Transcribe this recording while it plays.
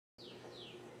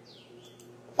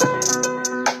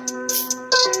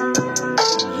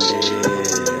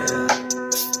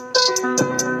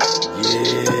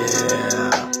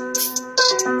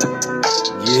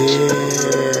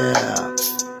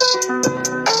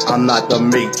I'm not the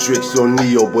Matrix or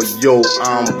Neo, but yo,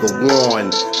 I'm the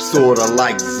one. Sorta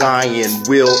like Zion,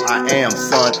 Will I am,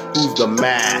 son. Who's the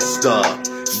master?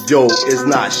 Yo, it's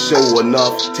not show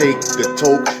enough. Take the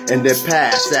toke and then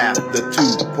pass after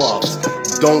 2 puffs.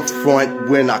 Don't front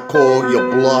when I call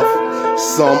your bluff.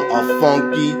 Some are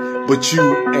funky, but you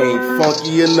ain't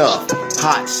funky enough.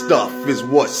 Hot stuff is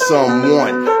what some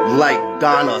want. Like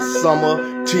Donna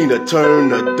Summer, Tina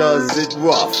Turner does it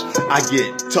rough. I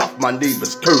get tough, my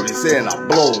neighbor's Curtis, and I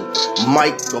blow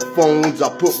microphones. I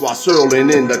put Ross Erling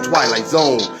in the Twilight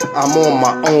Zone. I'm on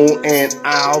my own and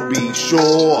I'll be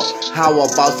sure. How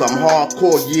about some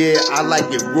hardcore? Yeah, I like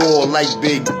it raw like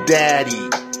Big Daddy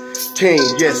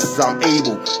Kane. Yes, I'm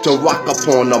able to rock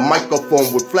upon the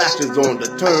microphone with flashes on the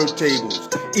turntables.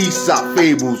 Aesop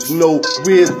fables, no,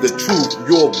 where's the truth?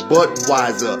 You're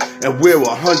Budweiser and we're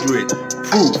 100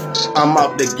 proof. I'm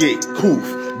out to get coof.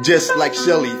 Just like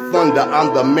Shelly Thunder,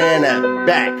 I'm the man at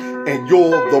back, and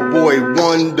you're the boy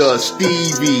wonder,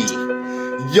 Stevie.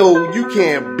 Yo, you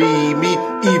can't be me,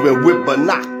 even with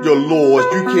binoculars.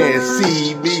 You can't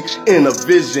see me in the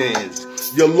visions.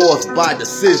 You're lost by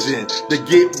decision. To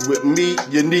get with me,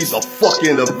 you need the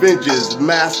fucking Avengers.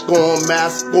 Mask on,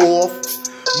 mask off.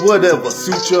 Whatever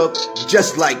suture,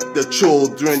 just like the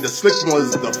children, the slick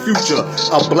ones, the future.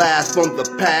 A blast from the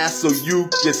past so you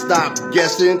can stop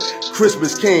guessing.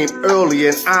 Christmas came early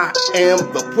and I am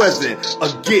the present. A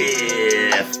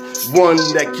gift, one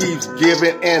that keeps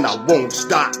giving, and I won't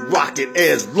stop rocking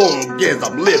as long as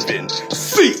I'm living.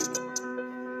 See?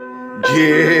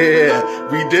 Yeah,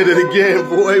 we did it again,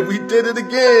 boy. We did it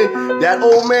again. That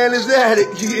old man is at it.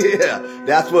 Yeah,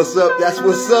 that's what's up. That's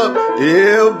what's up.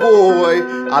 Yeah, boy.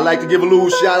 I like to give a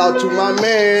little shout out to my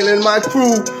man and my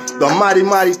crew, the mighty,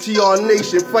 mighty TR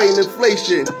Nation fighting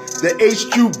inflation. The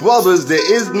HQ brothers, there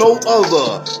is no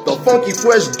other. The funky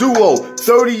fresh duo.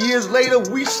 30 years later,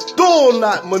 we still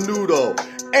not Menudo.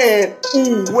 And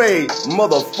ooh, way,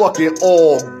 motherfucking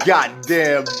all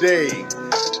goddamn day.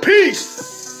 Peace.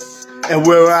 And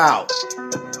we're out.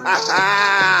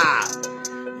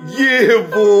 Yeah,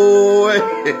 boy.